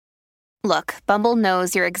Look, Bumble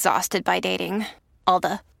knows you're exhausted by dating. All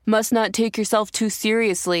the must not take yourself too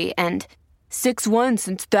seriously and 6'1"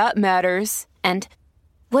 since that matters. And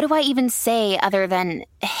what do I even say other than,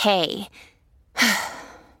 hey?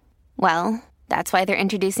 Well, that's why they're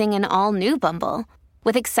introducing an all-new Bumble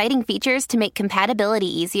with exciting features to make compatibility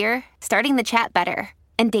easier, starting the chat better,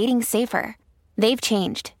 and dating safer. They've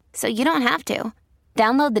changed, so you don't have to.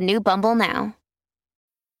 Download the new Bumble now.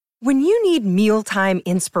 When you need mealtime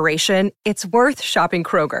inspiration, it's worth shopping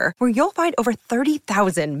Kroger, where you'll find over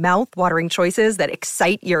 30,000 mouth-watering choices that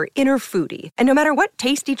excite your inner foodie. And no matter what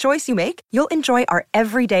tasty choice you make, you'll enjoy our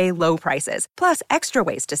everyday low prices, plus extra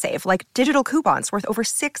ways to save, like digital coupons worth over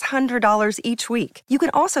 $600 each week. You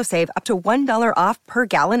can also save up to $1 off per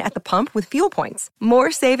gallon at the pump with fuel points.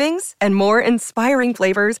 More savings and more inspiring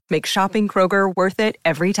flavors make shopping Kroger worth it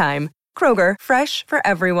every time. Kroger, fresh for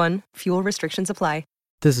everyone. Fuel restrictions apply.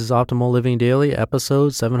 This is Optimal Living Daily,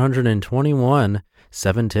 episode 721,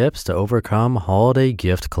 7 Tips to Overcome Holiday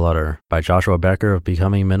Gift Clutter by Joshua Becker of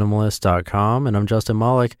BecomingMinimalist.com. And I'm Justin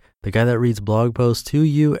Malik, the guy that reads blog posts to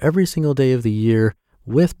you every single day of the year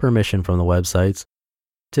with permission from the websites.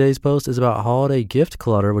 Today's post is about holiday gift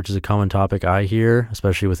clutter, which is a common topic I hear,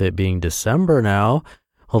 especially with it being December now.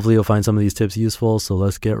 Hopefully you'll find some of these tips useful, so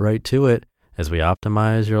let's get right to it as we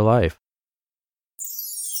optimize your life.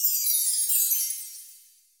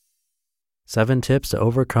 7 Tips to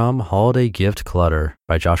Overcome Holiday Gift Clutter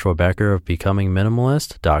by Joshua Becker of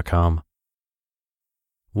BecomingMinimalist.com.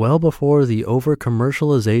 Well before the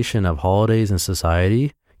over-commercialization of holidays in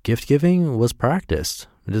society, gift-giving was practiced.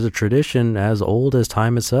 It is a tradition as old as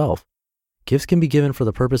time itself. Gifts can be given for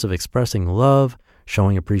the purpose of expressing love,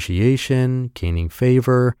 showing appreciation, gaining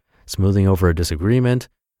favor, smoothing over a disagreement,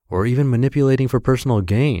 or even manipulating for personal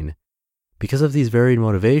gain. Because of these varied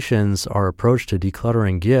motivations, our approach to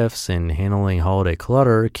decluttering gifts and handling holiday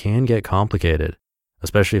clutter can get complicated,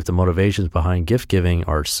 especially if the motivations behind gift giving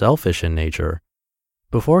are selfish in nature.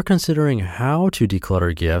 Before considering how to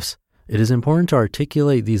declutter gifts, it is important to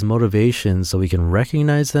articulate these motivations so we can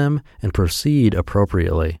recognize them and proceed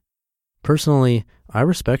appropriately. Personally, I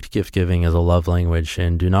respect gift giving as a love language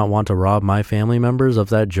and do not want to rob my family members of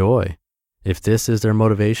that joy. If this is their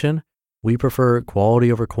motivation, we prefer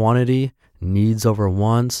quality over quantity, needs over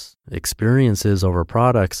wants, experiences over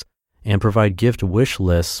products, and provide gift wish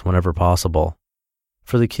lists whenever possible.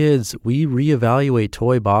 For the kids, we reevaluate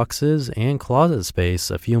toy boxes and closet space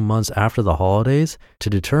a few months after the holidays to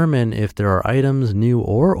determine if there are items, new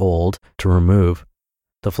or old, to remove.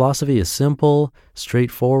 The philosophy is simple,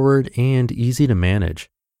 straightforward, and easy to manage.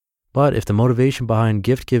 But if the motivation behind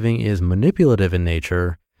gift giving is manipulative in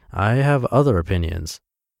nature, I have other opinions.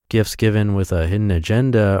 Gifts given with a hidden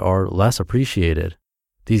agenda are less appreciated.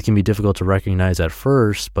 These can be difficult to recognize at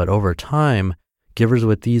first, but over time, givers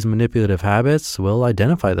with these manipulative habits will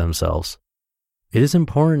identify themselves. It is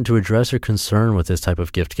important to address your concern with this type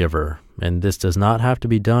of gift giver, and this does not have to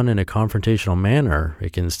be done in a confrontational manner.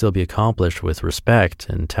 It can still be accomplished with respect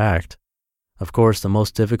and tact. Of course, the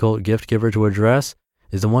most difficult gift giver to address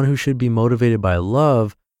is the one who should be motivated by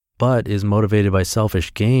love, but is motivated by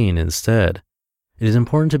selfish gain instead. It is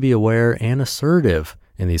important to be aware and assertive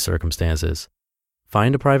in these circumstances.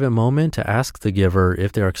 Find a private moment to ask the giver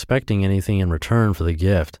if they are expecting anything in return for the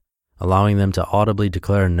gift. Allowing them to audibly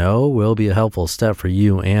declare no will be a helpful step for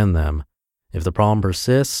you and them. If the problem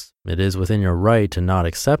persists, it is within your right to not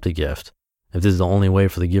accept a gift. If this is the only way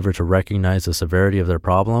for the giver to recognize the severity of their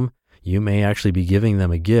problem, you may actually be giving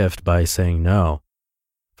them a gift by saying no.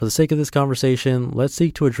 For the sake of this conversation, let's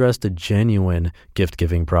seek to address the genuine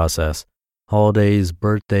gift-giving process. Holidays,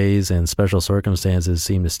 birthdays, and special circumstances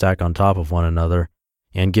seem to stack on top of one another,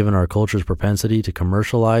 and given our culture's propensity to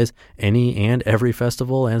commercialize any and every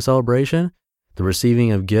festival and celebration, the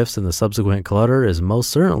receiving of gifts and the subsequent clutter is most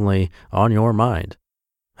certainly on your mind.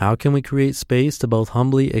 How can we create space to both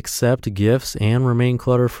humbly accept gifts and remain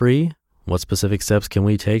clutter-free? What specific steps can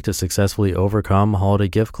we take to successfully overcome holiday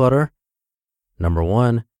gift clutter? Number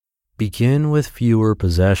 1, begin with fewer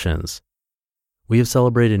possessions. We have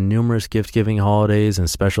celebrated numerous gift-giving holidays and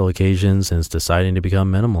special occasions since deciding to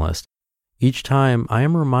become minimalist. Each time, I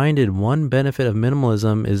am reminded one benefit of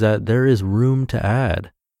minimalism is that there is room to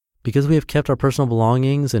add. Because we have kept our personal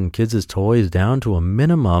belongings and kids' toys down to a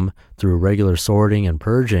minimum through regular sorting and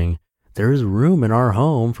purging, there is room in our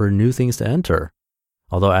home for new things to enter.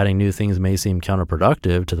 Although adding new things may seem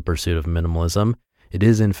counterproductive to the pursuit of minimalism, it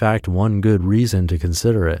is in fact one good reason to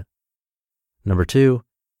consider it. Number 2,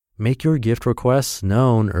 make your gift requests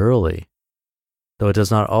known early. Though it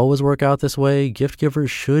does not always work out this way, gift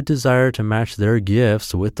givers should desire to match their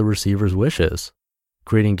gifts with the receiver's wishes.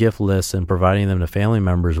 Creating gift lists and providing them to family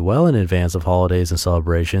members well in advance of holidays and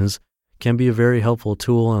celebrations can be a very helpful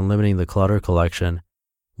tool in limiting the clutter collection.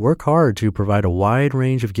 Work hard to provide a wide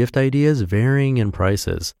range of gift ideas varying in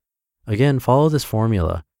prices. Again, follow this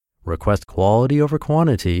formula. Request quality over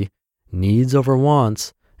quantity, needs over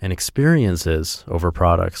wants, and experiences over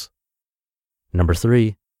products. Number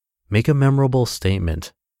 3, make a memorable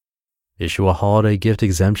statement. Issue a holiday gift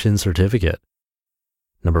exemption certificate.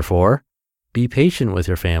 Number 4, be patient with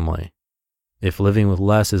your family. If living with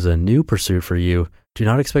less is a new pursuit for you, do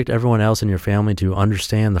not expect everyone else in your family to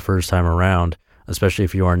understand the first time around, especially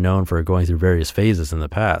if you are known for going through various phases in the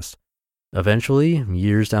past. Eventually,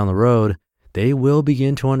 years down the road, they will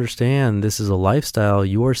begin to understand this is a lifestyle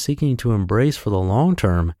you are seeking to embrace for the long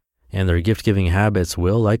term, and their gift-giving habits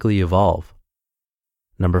will likely evolve.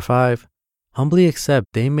 Number 5, humbly accept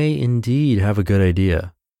they may indeed have a good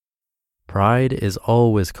idea. Pride is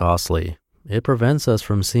always costly. It prevents us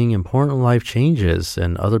from seeing important life changes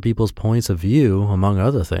and other people's points of view, among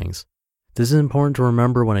other things. This is important to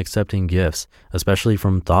remember when accepting gifts, especially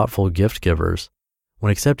from thoughtful gift givers.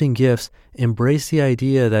 When accepting gifts, embrace the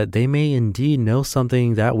idea that they may indeed know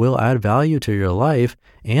something that will add value to your life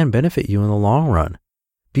and benefit you in the long run.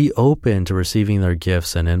 Be open to receiving their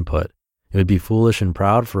gifts and input. It would be foolish and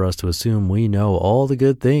proud for us to assume we know all the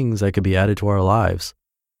good things that could be added to our lives.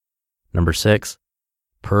 Number 6,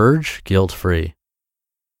 purge guilt-free.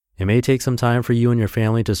 It may take some time for you and your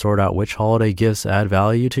family to sort out which holiday gifts add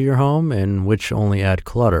value to your home and which only add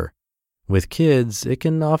clutter. With kids, it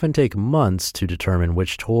can often take months to determine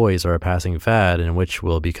which toys are a passing fad and which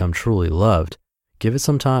will become truly loved. Give it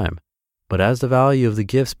some time. But as the value of the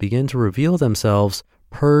gifts begin to reveal themselves,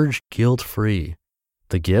 purge guilt-free.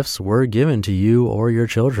 The gifts were given to you or your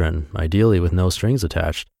children, ideally with no strings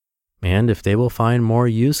attached. And if they will find more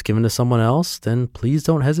use given to someone else, then please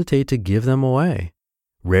don't hesitate to give them away.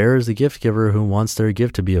 Rare is the gift giver who wants their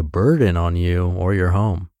gift to be a burden on you or your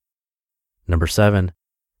home. Number 7,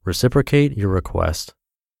 reciprocate your request.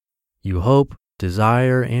 You hope,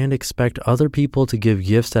 desire, and expect other people to give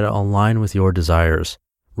gifts that align with your desires.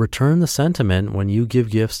 Return the sentiment when you give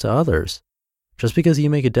gifts to others. Just because you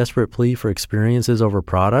make a desperate plea for experiences over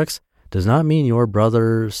products does not mean your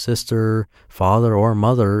brother, sister, father, or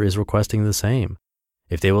mother is requesting the same.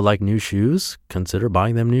 If they would like new shoes, consider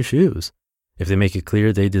buying them new shoes. If they make it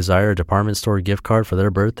clear they desire a department store gift card for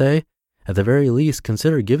their birthday, at the very least,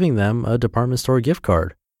 consider giving them a department store gift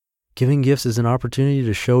card. Giving gifts is an opportunity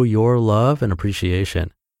to show your love and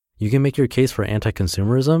appreciation. You can make your case for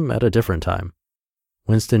anti-consumerism at a different time.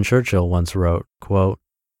 Winston Churchill once wrote, quote,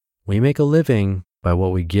 "We make a living by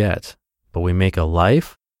what we get, but we make a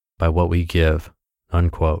life by what we give,"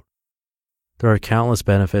 unquote. There are countless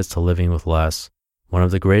benefits to living with less. One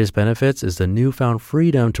of the greatest benefits is the newfound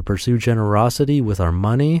freedom to pursue generosity with our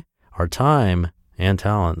money, our time, and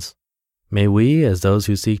talents. May we, as those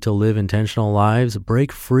who seek to live intentional lives,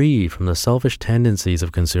 break free from the selfish tendencies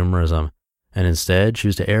of consumerism and instead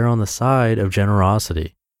choose to err on the side of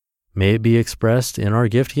generosity. May it be expressed in our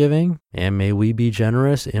gift giving, and may we be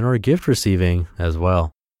generous in our gift receiving as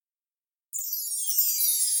well.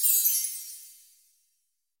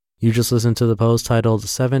 You just listened to the post titled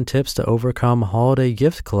 7 Tips to Overcome Holiday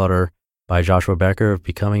Gift Clutter by Joshua Becker of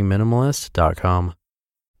BecomingMinimalist.com.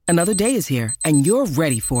 Another day is here, and you're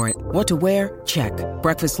ready for it. What to wear? Check.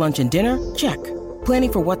 Breakfast, lunch, and dinner? Check.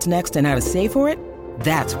 Planning for what's next and how to save for it?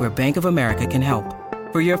 That's where Bank of America can help.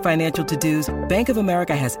 For your financial to-dos, Bank of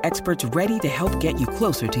America has experts ready to help get you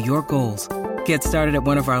closer to your goals. Get started at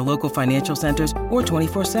one of our local financial centers or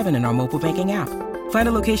 24/7 in our mobile banking app. Find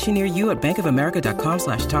a location near you at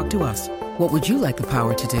bankofamerica.com/talktous. What would you like the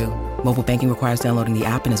power to do? Mobile banking requires downloading the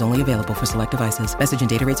app and is only available for select devices. Message and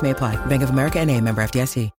data rates may apply. Bank of America NA, member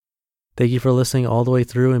FDIC. Thank you for listening all the way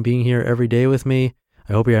through and being here every day with me.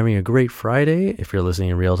 I hope you're having a great Friday if you're listening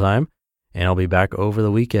in real time, and I'll be back over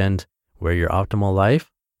the weekend where your optimal life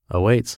awaits.